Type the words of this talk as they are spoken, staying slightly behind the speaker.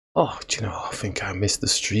Oh, do you know, I think I missed the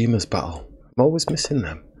streamers battle. I'm always missing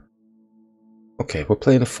them. Okay, we're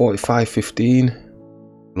playing a 45-15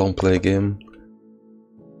 long play game.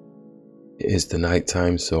 It is the night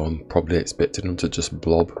time, so I'm probably expecting them to just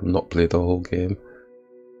blob and not play the whole game.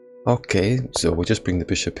 Okay, so we'll just bring the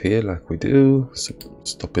bishop here like we do, so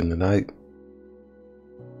stop in the knight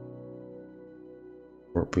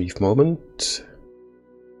for a brief moment.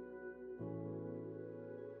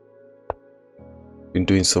 Been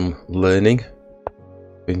doing some learning,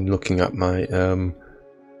 been looking at my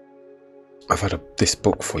I've had this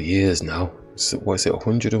book for years now. So what is it,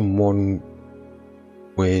 101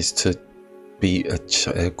 ways to be a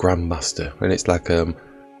grandmaster, and it's like a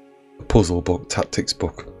puzzle book, tactics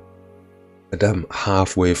book, and I'm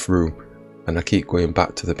halfway through and I keep going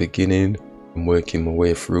back to the beginning and working my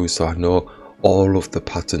way through, so I know all of the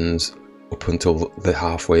patterns up until the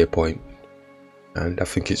halfway point, and I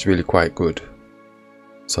think it's really quite good.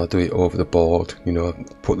 So I do it over the board, you know,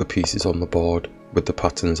 put the pieces on the board with the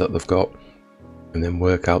patterns that they've got, and then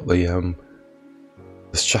work out the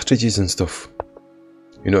strategies and stuff.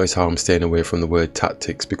 You notice how I'm staying away from the word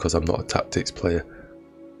tactics because I'm not a tactics player.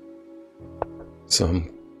 So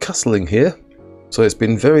I'm castling here. So it's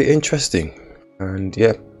been very interesting, and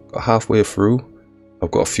yeah, got halfway through.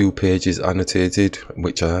 I've got a few pages annotated,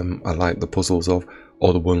 which I like the puzzles of,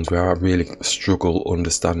 or the ones where I really struggle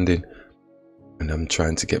understanding, and I'm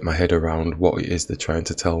trying to get my head around what it is they're trying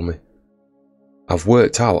to tell me. I've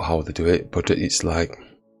worked out how they do it, but it's like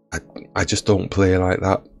I just don't play like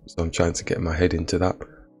that, so I'm trying to get my head into that.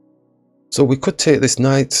 So we could take this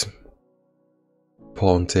knight,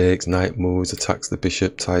 pawn takes, knight moves, attacks the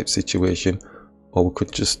bishop type situation, or we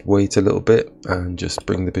could just wait a little bit and just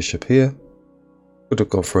bring the bishop here. Could have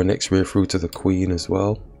gone for an x-ray through to the queen as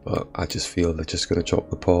well, but I just feel they're just going to chop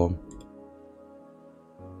the pawn.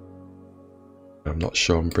 I'm not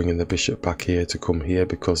sure I'm bringing the bishop back here to come here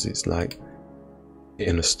because it's like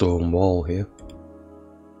hitting a stone wall here.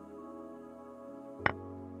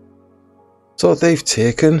 So they've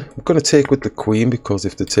taken. I'm going to take with the queen, because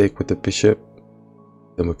if they take with the bishop,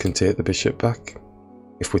 then we can take the bishop back.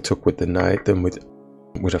 If we took with the knight, then we'd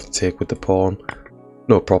have to take with the pawn.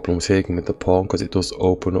 No problem taking with the pawn because it does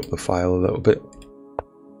open up the file a little bit.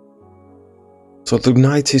 So the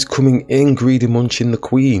knight is coming in, greedy munching the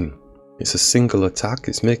queen. It's a single attack.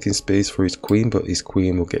 It's making space for his queen, but his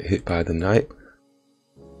queen will get hit by the knight.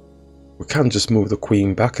 We can just move the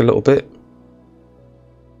queen back a little bit.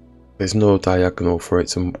 There's no diagonal for it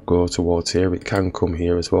to go towards here. It can come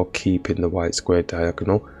here as well, keeping the white square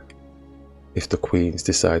diagonal if the queen's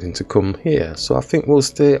deciding to come here. So I think we'll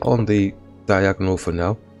stay on the diagonal for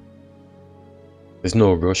now. There's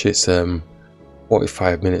no rush. It's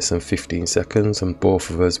 45 minutes and 15 seconds, and both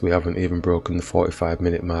of us, we haven't even broken the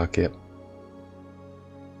 45-minute mark yet.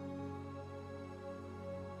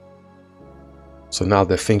 So now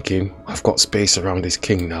they're thinking, I've got space around his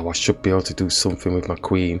king now, I should be able to do something with my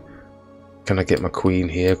queen. Can I get my queen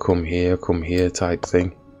here, come here type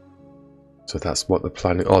thing. So that's what they're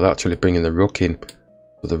planning. Oh, they're actually bringing the rook in.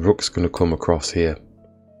 So the rook's going to come across here.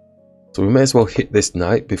 So we may as well hit this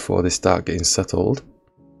knight before they start getting settled.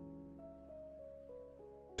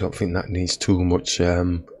 Don't think that needs too much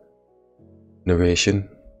narration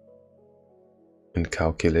and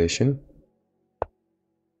calculation.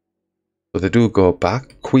 So they do go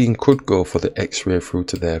back. Queen could go for the x-ray through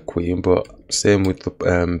to their queen, but same with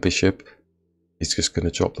the bishop. He's just going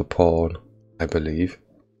to drop the pawn, I believe.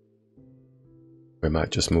 We might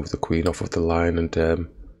just move the queen off of the line and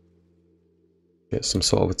get some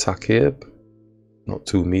sort of attack here. Not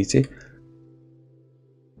too meaty.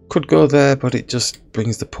 Could go there, but it just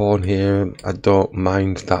brings the pawn here. I don't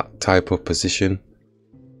mind that type of position.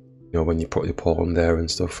 You know, when you put your pawn there and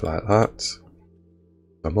stuff like that.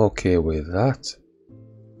 I'm okay with that.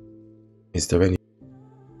 Is there any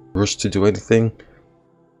rush to do anything?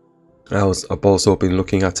 I've also been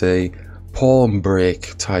looking at a pawn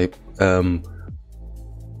break type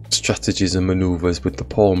strategies and maneuvers with the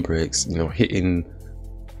pawn breaks. You know, hitting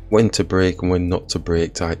when to break and when not to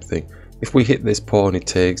break type thing. If we hit this pawn he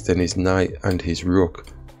takes, then his knight and his rook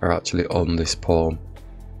are actually on this pawn.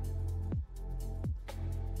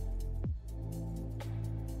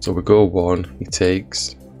 So we go one, he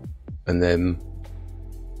takes, and then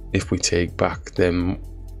if we take back, then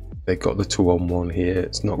they got the 2-on-1 here.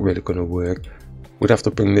 It's not really going to work. We'd have to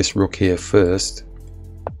bring this rook here first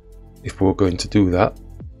if we were going to do that,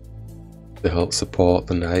 to help support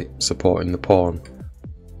the knight, supporting the pawn.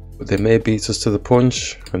 But they may beat us to the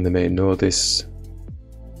punch, and they may know this.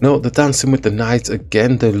 No, they're dancing with the knight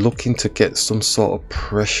again. They're looking to get some sort of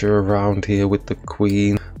pressure around here with the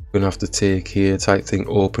queen. Gonna have to take here type thing,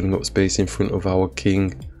 opening up space in front of our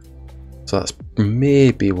king. So that's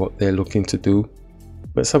maybe what they're looking to do.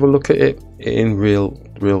 Let's have a look at it in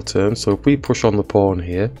real terms. So if we push on the pawn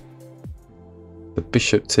here, the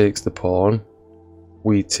bishop takes the pawn,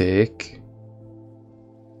 we take.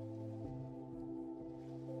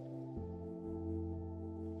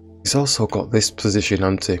 He's also got this position,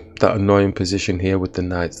 hasn't he? That annoying position here with the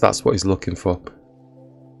knights. That's what he's looking for.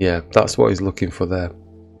 Yeah, that's what he's looking for there.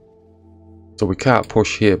 So we can't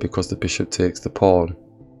push here because the bishop takes the pawn.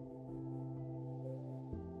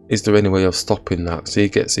 Is there any way of stopping that? So he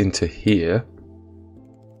gets into here.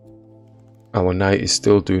 Our knight is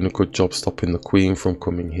still doing a good job stopping the queen from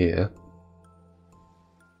coming here.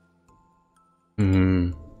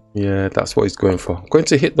 Yeah, that's what he's going for. I'm going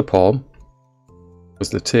to hit the pawn, because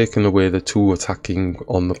they're taking away the two attacking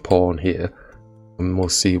on the pawn here. And we'll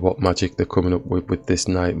see what magic they're coming up with this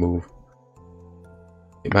knight move.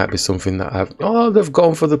 It might be something that I've... Oh, they've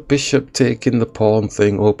gone for the bishop taking the pawn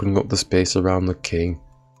thing, opening up the space around the king.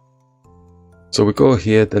 So we go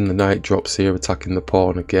here, then the knight drops here, attacking the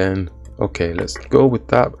pawn again. Okay, let's go with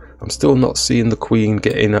that. I'm still not seeing the queen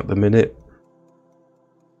get in at the minute.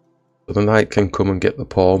 So the knight can come and get the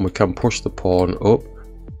pawn. We can push the pawn up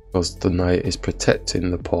because the knight is protecting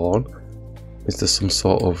the pawn. Is there some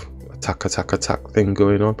sort of attack thing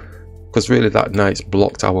going on? Because really that knight's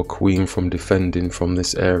blocked our queen from defending from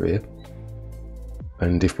this area.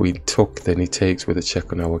 And if we took, then he takes with a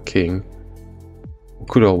check on our king. We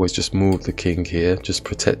could always just move the king here, just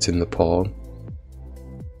protecting the pawn.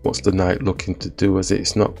 What's the knight looking to do? As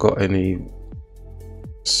it's not got any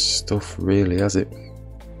stuff really, has it?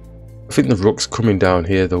 I think the rook's coming down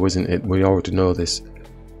here though, isn't it? We already know this.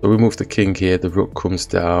 So we move the king here, the rook comes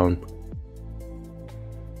down.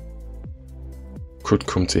 Could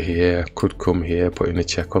come to here, could come here, putting a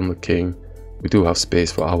check on the king. We do have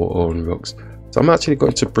space for our own rooks. So I'm actually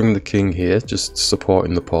going to bring the king here, just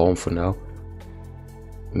supporting the pawn for now.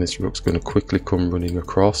 And this rook's going to quickly come running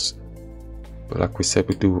across. But like we said,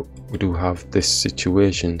 we do have this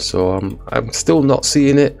situation. So I'm still not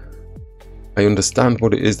seeing it. I understand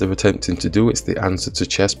what it is they're attempting to do. It's the answer to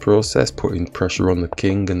chess process, putting pressure on the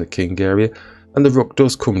king and the king area. And the rook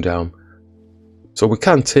does come down. So we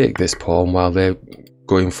can take this pawn while they're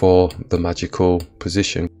going for the magical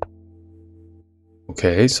position.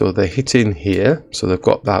 Okay, so they're hitting here. So they've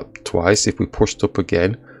got that twice if we pushed up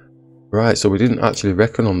again. Right, so we didn't actually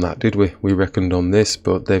reckon on that, did we? We reckoned on this,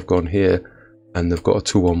 but they've gone here and they've got a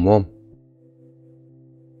 2-on-1.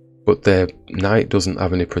 But their knight doesn't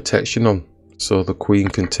have any protection on, so the queen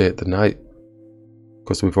can take the knight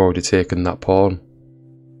because we've already taken that pawn.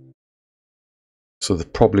 So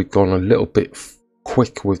they've probably gone a little bit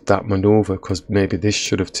quick with that maneuver because maybe this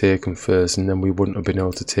should have taken first and then we wouldn't have been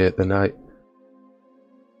able to take the knight.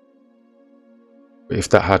 If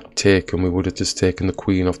that had taken, we would have just taken the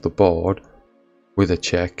queen off the board with a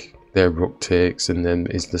check. Their rook takes, and then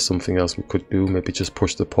is there something else we could do? Maybe just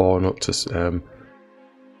push the pawn up to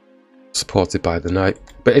supported by the knight.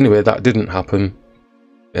 But anyway, that didn't happen.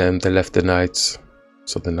 They left the knight,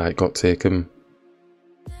 so the knight got taken.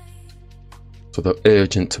 So they're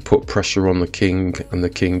urgent to put pressure on the king and the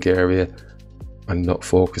king area, and not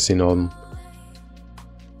focusing on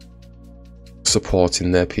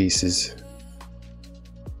supporting their pieces.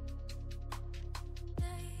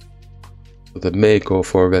 So they may go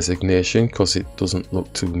for a resignation because it doesn't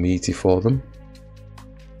look too meaty for them.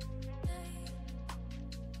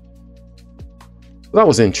 That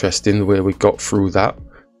was interesting the way we got through that.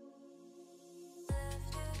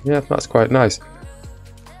 Yeah, that's quite nice.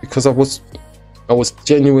 Because I was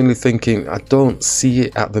genuinely thinking, I don't see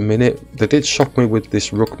it at the minute. They did shock me with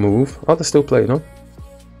this rook move. Oh, they're still playing on.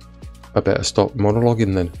 I better stop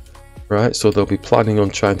monologuing then. Right, so they'll be planning on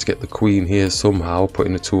trying to get the queen here somehow,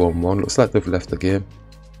 putting a 2-on-1. Looks like they've left the game.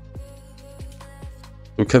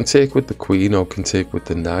 We can take with the queen or can take with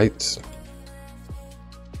the knight.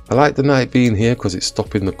 I like the knight being here because it's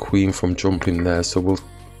stopping the queen from jumping there. So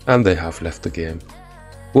and they have left the game.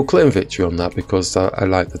 We'll claim victory on that because I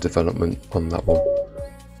like the development on that one.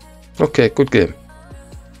 Okay, good game.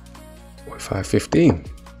 5-15.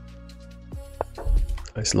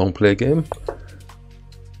 Nice long play game.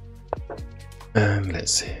 And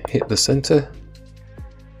let's hit the center.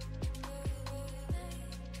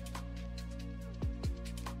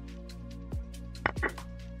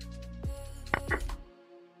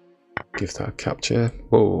 Give that a capture.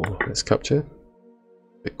 Whoa, let's capture.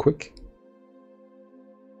 A bit quick.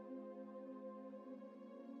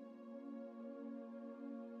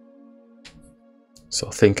 So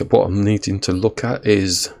I think what I'm needing to look at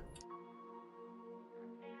is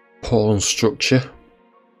pawn structure.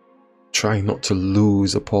 trying not to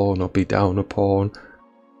lose a pawn or be down a pawn.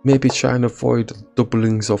 Maybe try and avoid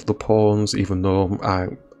doublings of the pawns, even though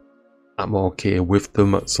I'm okay with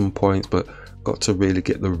them at some points, but got to really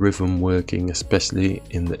get the rhythm working, especially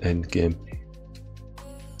in the end game.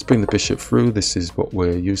 Let's bring the bishop through. This is what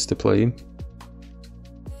we're used to playing.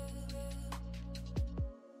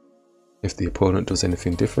 If the opponent does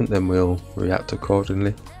anything different, then we'll react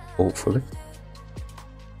accordingly, hopefully.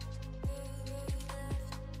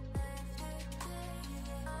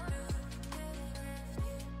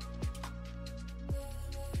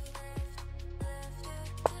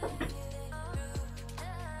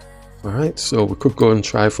 Alright, so we could go and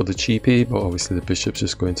try for the cheapie, but obviously the bishop's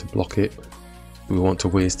just going to block it. We want to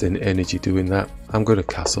waste any energy doing that. I'm going to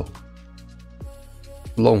castle.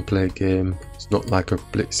 Long play game. It's not like a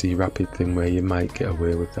blitzy rapid thing where you might get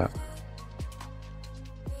away with that.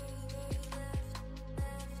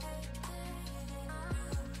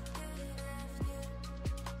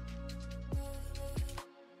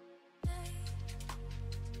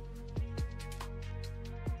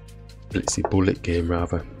 Blitzy bullet game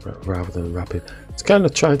rather than rapid. It's kind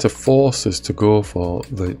of trying to force us to go for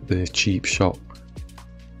the cheap shot.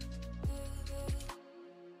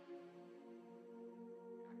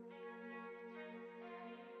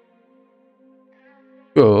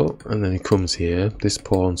 Go, and then he comes here. This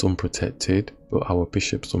pawn's unprotected, but our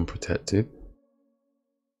bishop's unprotected.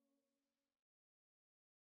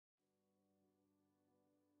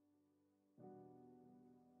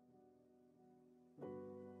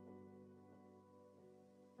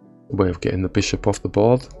 Way of getting the bishop off the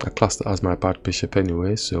board. I classed it as my bad bishop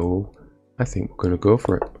anyway, so I think we're going to go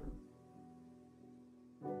for it.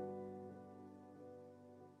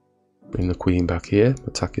 Bring the queen back here,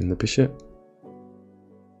 attacking the bishop.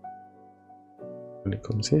 When it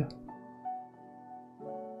comes here.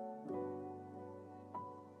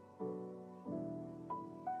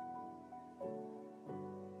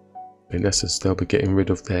 In essence, they'll be getting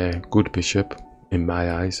rid of their good bishop, in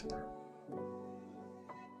my eyes.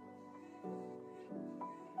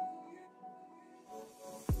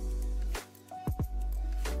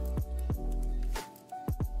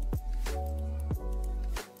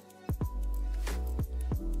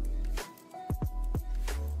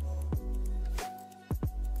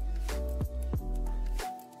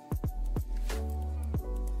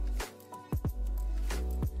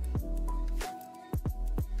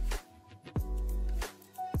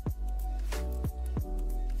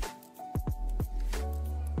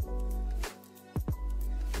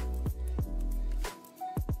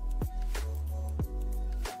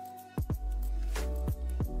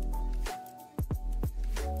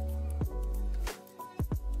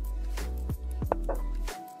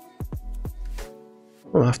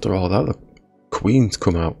 Well, after all that, the queen's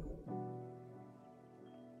come out.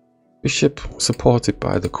 Bishop supported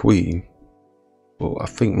by the queen, but I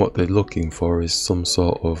think what they're looking for is some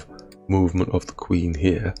sort of movement of the queen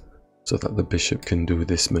here, so that the bishop can do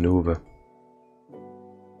this maneuver.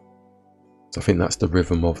 So I think that's the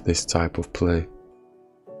rhythm of this type of play.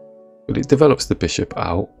 But it develops the bishop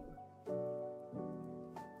out.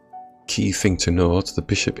 Key thing to note, the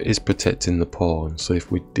bishop is protecting the pawn, so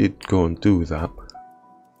if we did go and do that,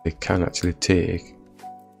 they can actually take,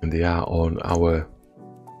 and they are on our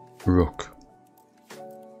rook.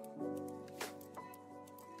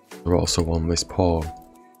 They're also on this pawn.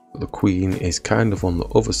 But the queen is kind of on the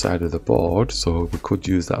other side of the board, so we could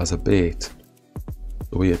use that as a bait.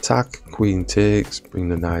 So we attack, queen takes, bring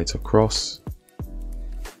the knight across.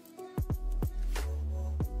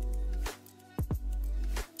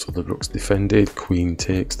 So the rook's defended, queen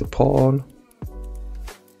takes the pawn.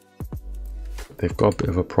 They've got a bit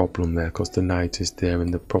of a problem there because the knight is there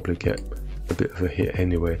and they'll probably get a bit of a hit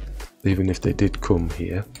anyway. Even if they did come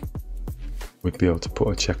here, we'd be able to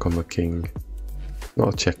put a check on the king.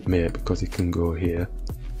 Not a checkmate because he can go here,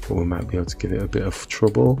 but we might be able to give it a bit of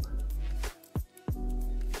trouble.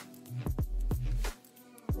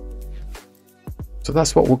 So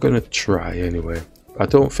that's what we're going to try anyway. I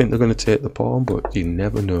don't think they're going to take the pawn, but you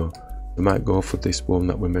never know. They might go for this one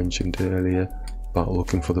that we mentioned earlier, about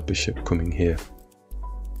looking for the bishop coming here.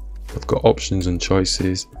 I've got options and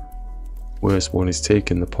choices. Worst one is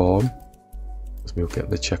taking the pawn, because we'll get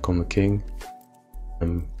the check on the king,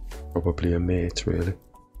 and probably a mate really.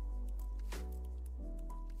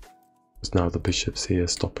 Because now the bishop's here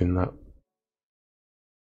stopping that.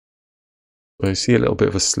 So you see a little bit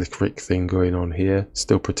of a slick Rick thing going on here,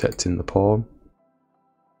 still protecting the pawn.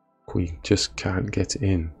 Queen just can't get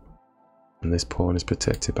in, and this pawn is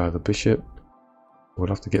protected by the bishop. We'll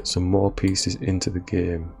have to get some more pieces into the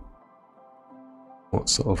game. What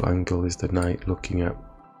sort of angle is the knight looking at?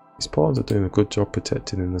 These pawns are doing a good job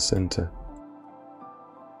protecting in the centre.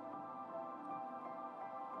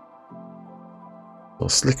 So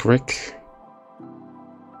Slick Rick.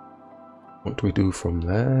 What do we do from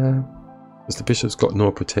there? Because the bishop's got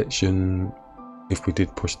no protection if we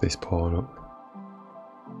did push this pawn up.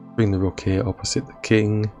 Bring the rook here opposite the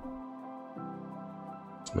king.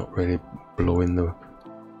 It's not really blowing the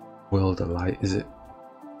world of light, is it?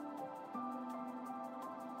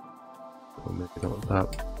 Or maybe not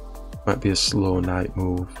that. Might be a slow knight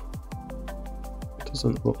move. It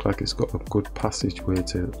doesn't look like it's got a good passageway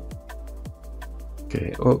to get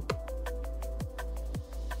it up.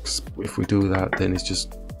 If we do that, then it's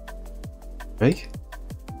just... Hey?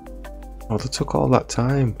 Oh, they took all that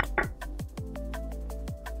time.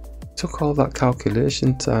 Took all that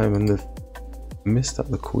calculation time and they've missed that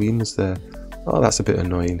the queen was there. Oh, that's a bit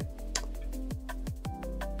annoying.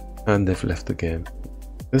 And they've left the game.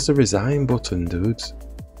 There's a resign button, dudes.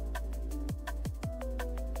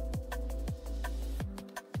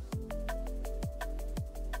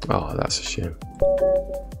 Oh, that's a shame.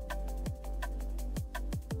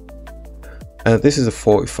 This is a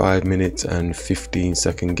 45 minute and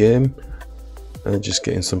 15-second game. Just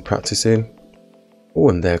getting some practice in. Oh,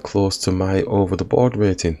 and they're close to my over the board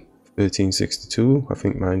rating. 1362. I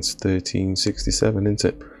think mine's 1367, isn't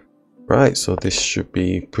it? Right, so this should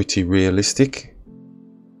be pretty realistic.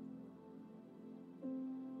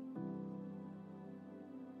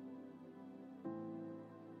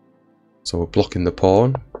 So we're blocking the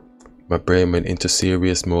pawn. My brain went into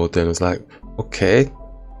serious mode then. I was like, okay,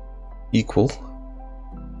 equal.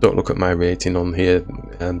 Don't look at my rating on here,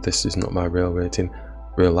 and this is not my real rating.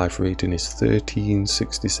 Real life rating is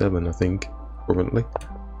 1367, I think, currently.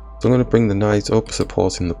 So I'm going to bring the knight up,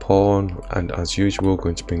 supporting the pawn, and as usual,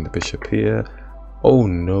 going to bring the bishop here. Oh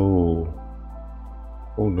no.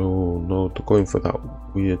 Oh no, no, they're going for that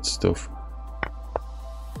weird stuff.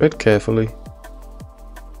 Tread carefully.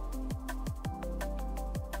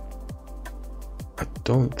 I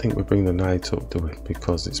don't think we bring the knight up, do we?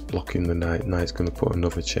 Because it's blocking the knight. Knight's going to put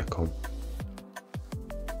another check on.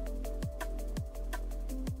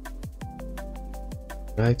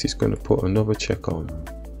 Knight is going to put another check on.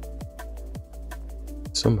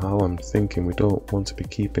 Somehow I'm thinking we don't want to be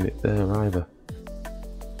keeping it there either.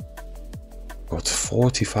 Got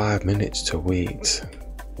 45 minutes to wait.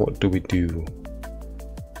 What do we do?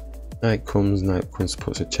 Knight comes,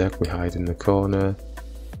 puts a check, we hide in the corner.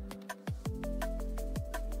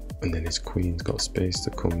 And then his queen's got space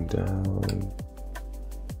to come down.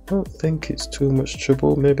 I don't think it's too much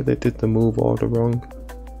trouble. Maybe they did the move order wrong.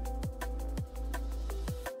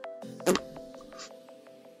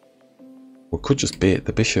 We could just bait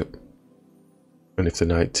the bishop. And if the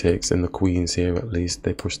knight takes, then the queen's here at least.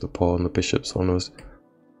 They push the pawn, the bishop's on us.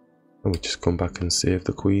 And we just come back and save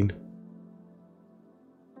the queen.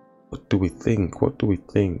 What do we think? What do we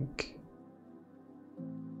think?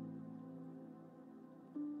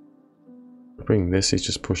 Bring this, he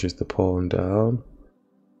just pushes the pawn down.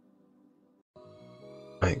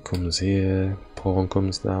 Knight comes here, pawn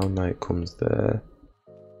comes down, knight comes there.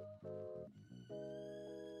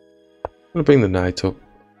 I'm going to bring the knight up.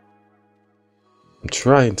 I'm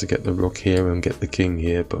trying to get the rook here and get the king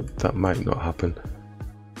here, but that might not happen.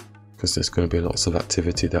 Because there's going to be lots of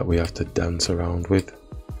activity that we have to dance around with.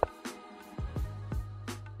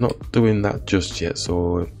 Not doing that just yet,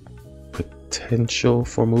 so potential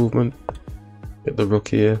for movement. Get the rook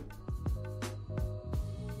here.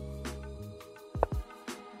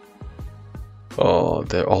 Oh,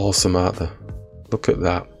 they're awesome, aren't they? Look at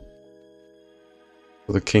that.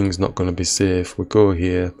 The king's not going to be safe. We go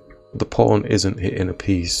here. The pawn isn't hitting a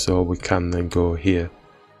piece, so we can then go here.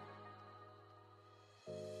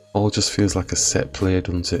 All just feels like a set play,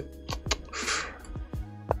 doesn't it?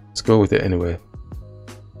 Let's go with it anyway.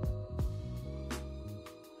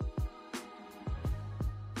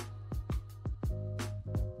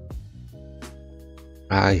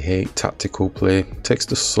 I hate tactical play. It takes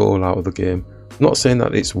the soul out of the game. I'm not saying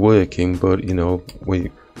that it's working, but you know,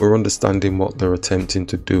 we're understanding what they're attempting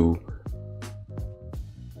to do,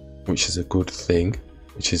 which is a good thing,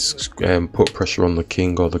 which is put pressure on the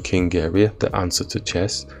king or the king area, the answer to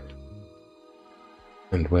chess.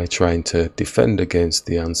 And we're trying to defend against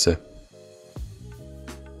the answer.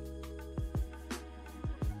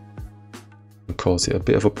 And cause it a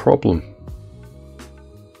bit of a problem.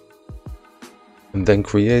 And then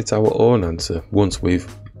create our own answer once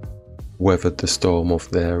we've weathered the storm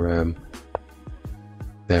of their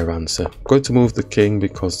answer. I'm going to move the king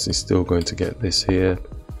because he's still going to get this here.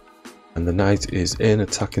 And the knight is in,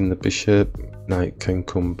 attacking the bishop. Knight can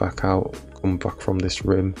come back out, come back from this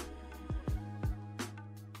rim.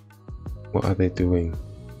 What are they doing?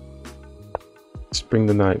 Just bring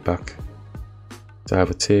the knight back. It's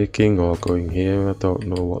either taking or going here. I don't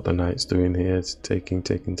know what the knight's doing here. It's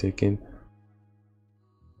taking.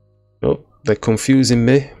 Oh, they're confusing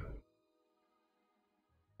me.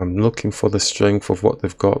 I'm looking for the strength of what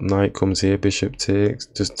they've got. Knight comes here, bishop takes,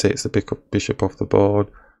 just takes the bishop off the board.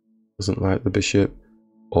 Doesn't like the bishop.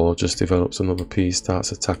 Or just develops another piece,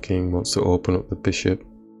 starts attacking, wants to open up the bishop.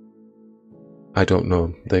 I don't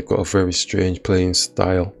know. They've got a very strange playing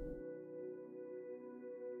style.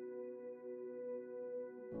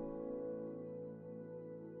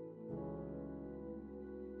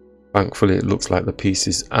 Thankfully, it looks like the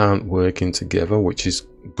pieces aren't working together, which is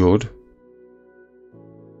good.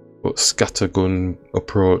 But scattergun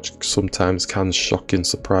approach sometimes can shock and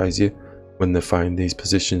surprise you when they find these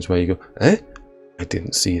positions where you go, eh? I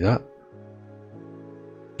didn't see that.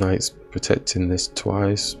 Knight's protecting this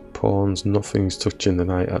twice. Pawns, nothing's touching the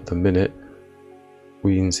knight at the minute.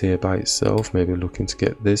 Queen's here by itself, maybe looking to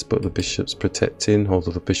get this, but the bishop's protecting,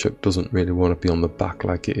 although the bishop doesn't really want to be on the back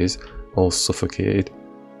like it is, all suffocated.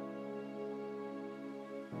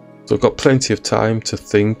 So I've got plenty of time to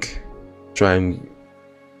think, try and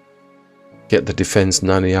get the defense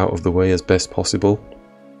nanny out of the way as best possible.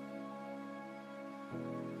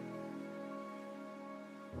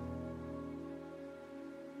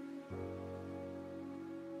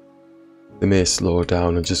 They may slow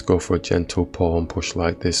down and just go for a gentle pawn push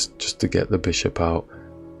like this just to get the bishop out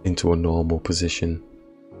into a normal position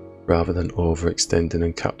rather than overextending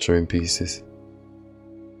and capturing pieces.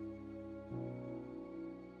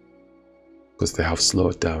 Because they have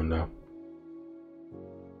slowed down now.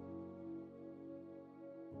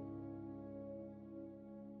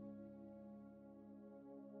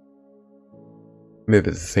 Maybe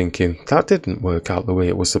they're thinking, that didn't work out the way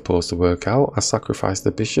it was supposed to work out. I sacrificed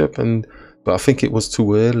the bishop, but I think it was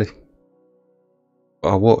too early.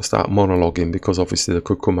 I won't start monologuing because obviously they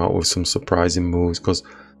could come out with some surprising moves, because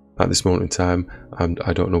at this moment in time,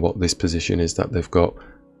 I don't know what this position is that they've got.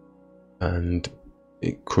 And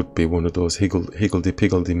it could be one of those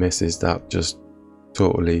higgledy-piggledy messes that just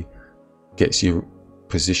totally gets your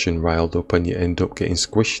position riled up and you end up getting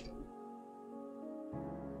squished.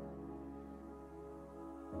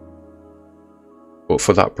 But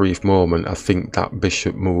for that brief moment, I think that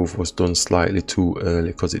bishop move was done slightly too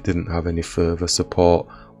early because it didn't have any further support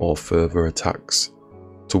or further attacks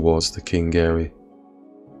towards the king area.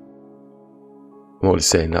 I'm only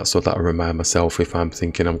saying that so that I remind myself, if I'm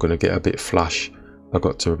thinking I'm going to get a bit flash, I've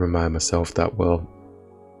got to remind myself that, well,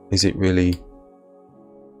 is it really,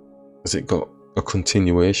 has it got a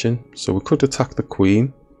continuation? So we could attack the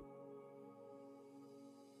queen,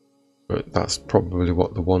 but that's probably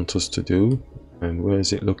what they want us to do. And where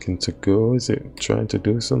is it looking to go? Is it trying to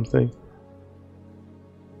do something?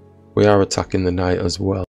 We are attacking the knight as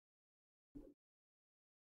well.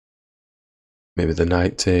 Maybe the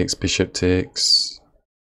knight takes, bishop takes.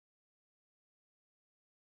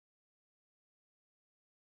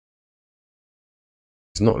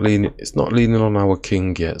 It's not leaning on our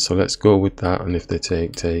king yet, so let's go with that, and if they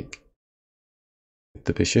take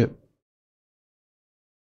the bishop.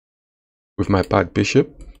 With my bad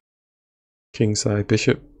bishop. Kingside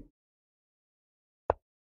bishop.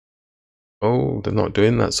 Oh, they're not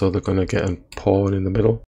doing that, so they're going to get a pawn in the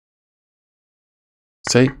middle.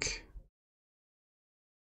 Take.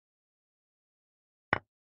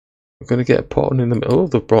 We're going to get a pawn in the middle. Oh,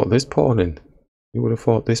 they've brought this pawn in. You would have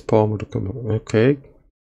thought this pawn would have come up. Okay.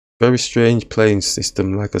 Very strange playing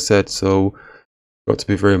system, like I said, so got to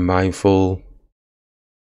be very mindful.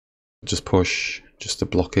 Just push, just to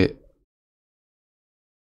block it.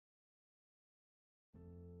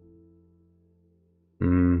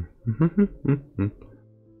 Could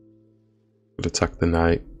attack the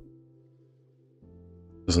knight.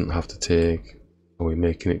 Doesn't have to take. Are we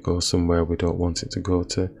making it go somewhere we don't want it to go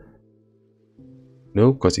to?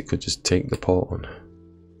 No, because it could just take the pawn.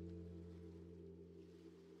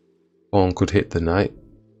 Pawn could hit the knight.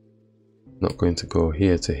 Not going to go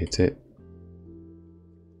here to hit it.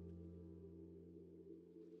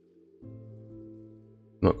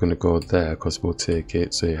 Not going to go there because we'll take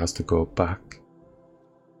it, so he has to go back.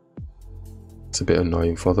 It's a bit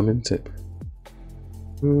annoying for them, isn't it?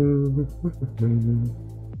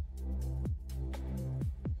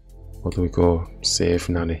 Or do we go safe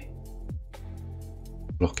nanny?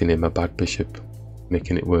 Blocking him a bad bishop,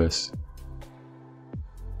 making it worse.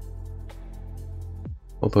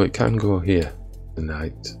 Although it can go here, the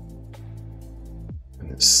knight.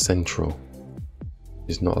 And it's central.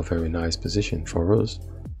 It's not a very nice position for us.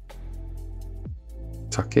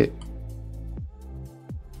 Attack it.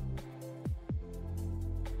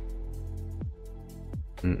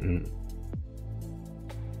 Don't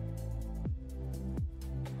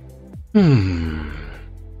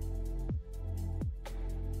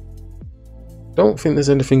think there's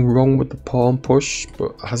anything wrong with the pawn push,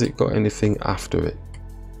 but has it got anything after it?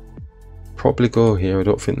 Probably go here. I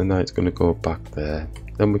don't think the knight's going to go back there.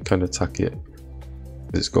 Then we can attack it.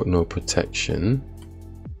 It's got no protection.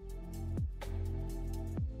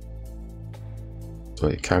 So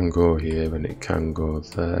it can go here, and it can go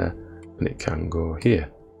there, and it can go here.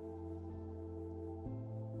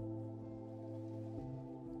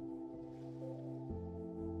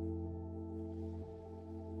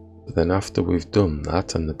 Then after we've done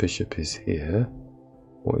that and the bishop is here,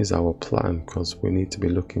 what is our plan? Because we need to be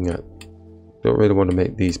looking at, don't really want to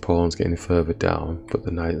make these pawns get any further down, but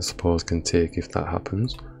the knight I suppose can take if that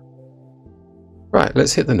happens. Right,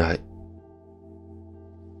 let's hit the knight.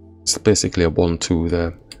 It's basically a 1-2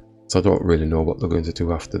 there, so I don't really know what they're going to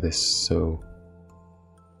do after this, so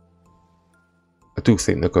I do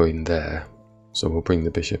think they're going there, so we'll bring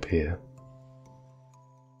the bishop here.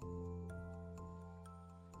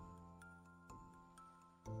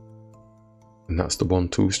 And that's the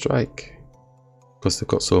 1-2 strike, because they've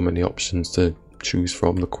got so many options to choose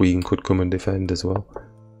from. The queen could come and defend as well.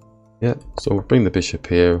 Yeah, so we'll bring the bishop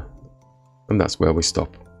here, and that's where we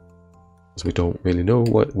stop, because we don't really know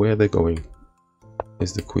where they're going.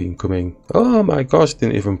 Is the queen coming? Oh my gosh,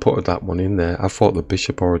 didn't even put that one in there. I thought the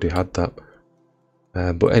bishop already had that.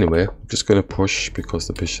 But anyway, I'm just going to push because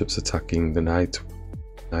the bishop's attacking the knight.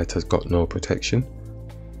 Knight has got no protection.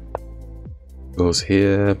 Goes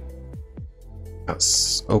here.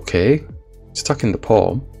 That's okay. It's attacking the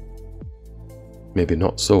pawn. Maybe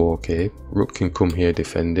not so okay. Rook can come here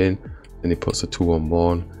defending. Then he puts a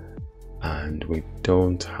 2-on-1. And we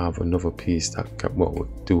don't have another piece that can, well, we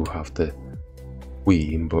do have the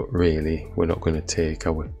queen, but really we're not going to take,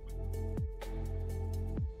 are we?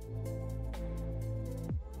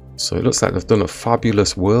 So it looks like they've done a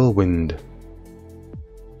fabulous whirlwind.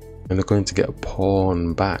 And they're going to get a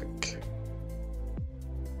pawn back.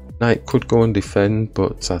 Knight could go and defend,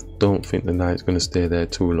 but I don't think the knight's going to stay there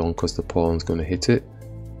too long because the pawn's going to hit it.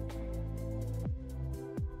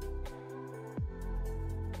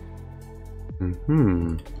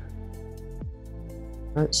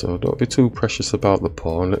 Right, so don't be too precious about the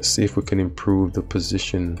pawn. Let's see if we can improve the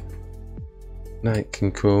position. Knight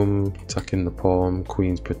can come, attacking the pawn,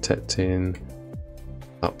 queen's protecting.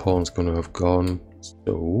 That pawn's going to have gone,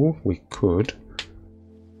 so we could.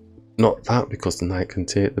 Not that, because the knight can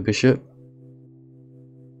take the bishop.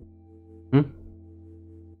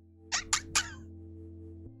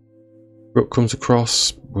 Rook comes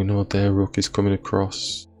across. We know their rook is coming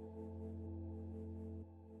across.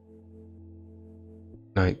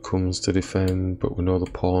 Knight comes to defend, but we know the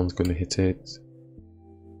pawn's going to hit it.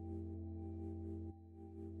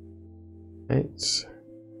 Right.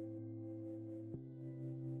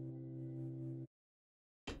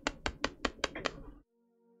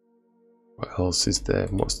 What else is there?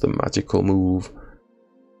 What's the magical move?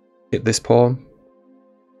 Hit this pawn.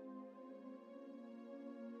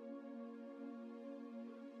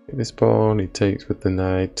 Hit this pawn. He takes with the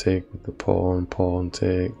knight. Take with the pawn. Pawn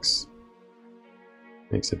takes.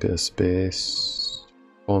 Makes a bit of space.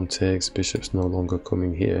 Pawn takes. Bishop's no longer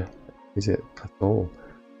coming here. Is it at all?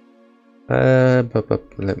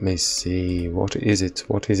 Let me see. What is it?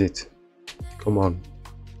 What is it? Come on.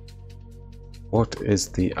 What is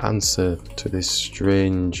the answer to this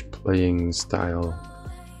strange playing style?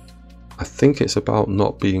 I think it's about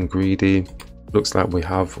not being greedy. Looks like we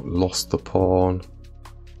have lost the pawn.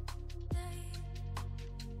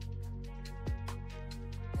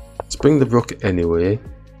 Let's bring the rook anyway.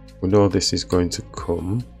 We know this is going to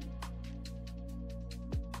come.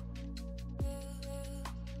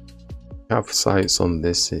 Have sights on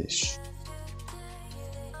this ish.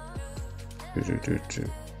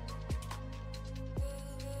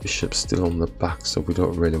 Bishop's still on the back, so we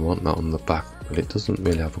don't really want that on the back, but it doesn't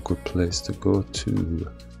really have a good place to go to.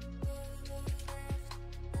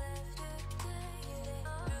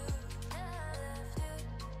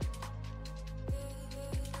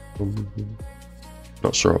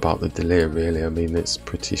 Not sure about the delay really. I mean, it's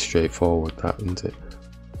pretty straightforward, that, isn't it?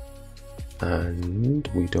 And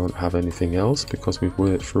we don't have anything else because we've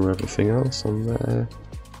worked through everything else on there.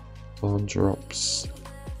 Pawn drops.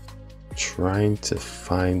 Trying to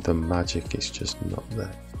find the magic, it's just not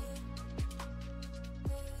there.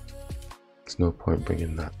 There's no point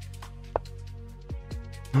bringing that.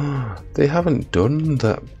 They haven't done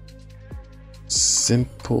that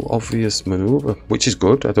simple, obvious maneuver, which is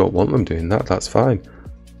good. I don't want them doing that, that's fine.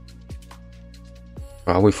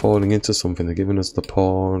 Are we falling into something? They're giving us the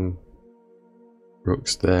pawn.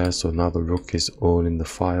 Rook's there, so now the rook is owning the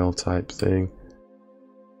file type thing.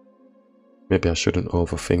 Maybe I shouldn't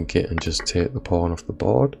overthink it and just take the pawn off the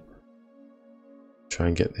board. Try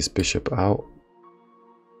and get this bishop out.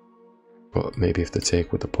 But maybe if they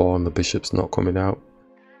take with the pawn, the bishop's not coming out.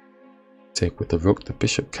 Take with the rook, the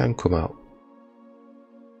bishop can come out.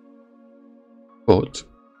 But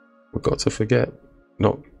we've got to forget,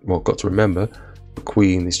 got to remember, the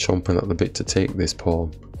queen is chomping at the bit to take this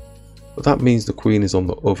pawn. But that means the queen is on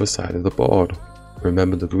the other side of the board.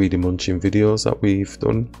 Remember the greedy munching videos that we've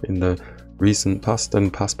done in the recent past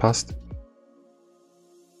and past?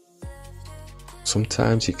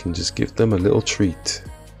 Sometimes you can just give them a little treat.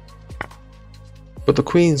 But the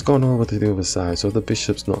queen's gone over to the other side, so the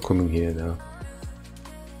bishop's not coming here now.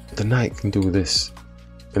 The knight can do this,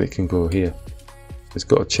 and it can go here. It's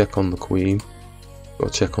got to check on the queen,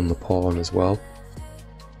 got to check on the pawn as well.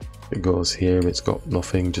 It goes here, it's got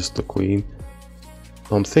nothing, just the queen.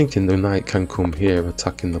 I'm thinking the knight can come here,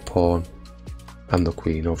 attacking the pawn and the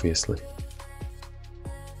queen, obviously.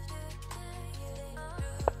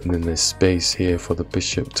 And then there's space here for the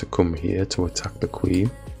bishop to come here to attack the queen.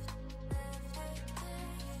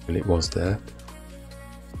 And it was there.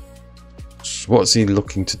 So what's he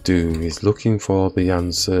looking to do? He's looking for the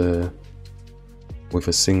answer with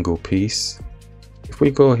a single piece. If we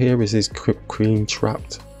go here, is his queen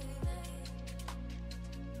trapped?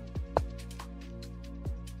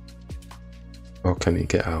 Or can he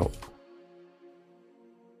get out?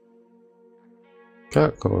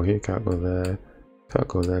 Can't go here, can't go there, can't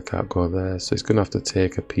go there, can't go there. So he's going to have to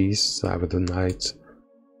take a piece, either the knight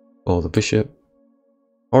or the bishop,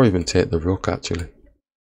 or even take the rook actually.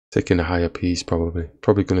 Taking a higher piece probably.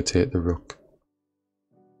 Probably going to take the rook.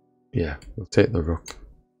 Yeah, we'll take the rook.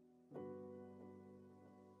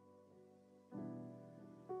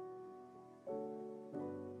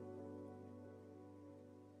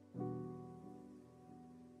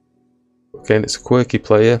 Again, it's a quirky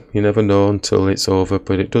player, you never know until it's over,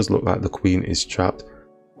 but it does look like the queen is trapped.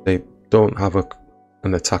 They don't have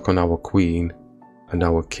an attack on our queen and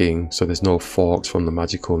our king, so there's no forks from the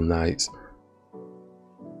magical knights.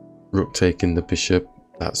 Rook taking the bishop,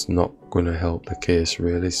 that's not going to help the case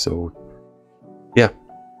really, so yeah.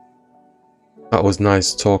 That was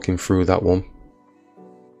nice talking through that one.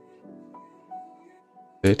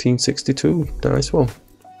 1362, nice one.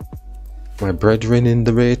 My brethren in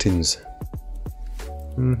the ratings.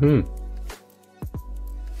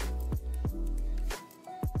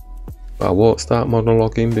 But I won't start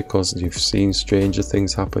monologuing because you've seen stranger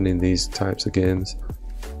things happen in these types of games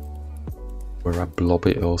where I blob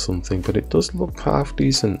it or something, but it does look half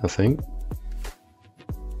decent, I think.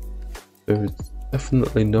 There is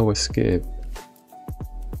definitely no escape.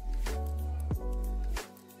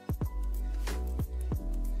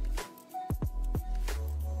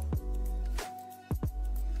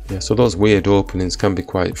 Yeah, so those weird openings can be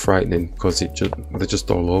quite frightening because they're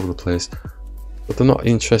just all over the place. But they're not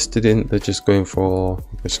interested in, they're just going for,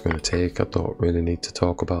 I'm just going to take, I don't really need to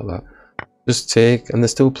talk about that. Just take, and they're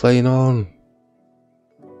still playing on.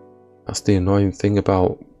 That's the annoying thing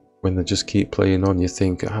about when they just keep playing on, you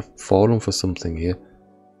think, I've fallen for something here.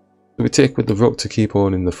 Do we take with the rook to keep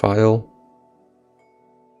owning the file?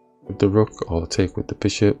 With the rook, or take with the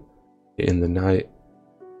bishop, hitting the knight.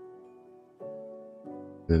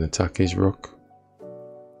 Then attack his rook.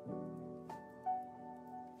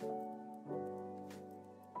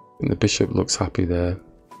 And the bishop looks happy there.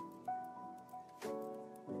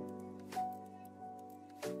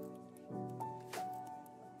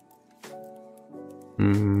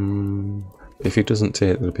 If he doesn't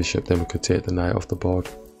take the bishop, then we could take the knight off the board.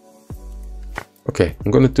 Okay,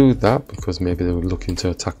 I'm going to do that because maybe they were looking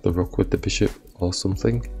to attack the rook with the bishop or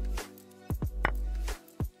something.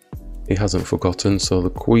 He hasn't forgotten, so the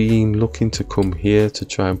queen looking to come here to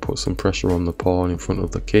try and put some pressure on the pawn in front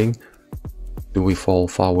of the king. Do we fall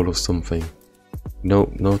foul of something? No,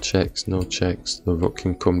 no checks, no checks. The rook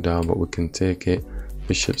can come down, but we can take it.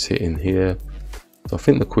 Bishop's hitting here. So I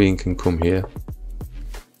think the queen can come here.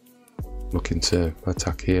 Looking to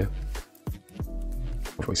attack here.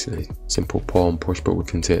 Obviously, simple pawn push, but we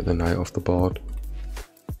can take the knight off the board.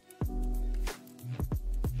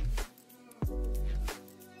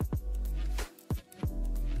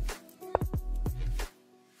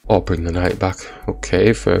 Or bring the knight back.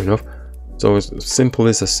 Okay, fair enough. So as simple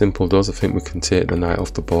as a simple does, I think we can take the knight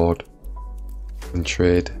off the board and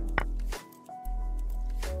trade.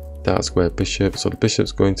 Dark square bishop. So the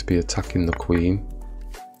bishop's going to be attacking the queen.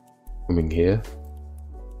 Coming here.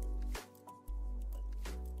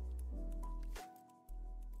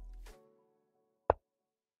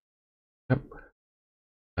 Yep.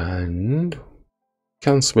 And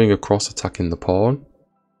Can swing across attacking the pawn.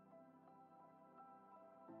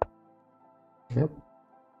 Yep.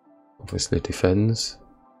 Obviously defends.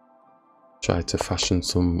 Try to fashion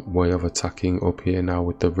some way of attacking up here now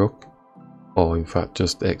with the rook. Or in fact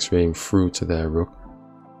just x-raying through to their rook.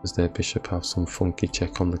 Does their bishop have some funky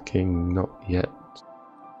check on the king? Not yet.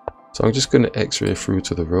 So I'm just going to x-ray through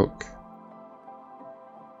to the rook.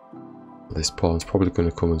 This pawn's probably going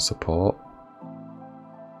to come and support.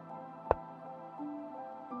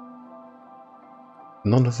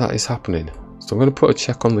 None of that is happening. So I'm going to put a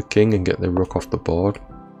check on the king and get the rook off the board.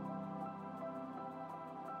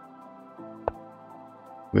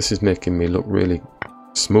 This is making me look really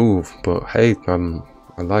smooth, but hey,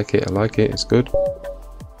 I like it, it's good.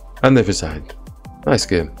 And they've resigned. Nice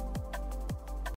game.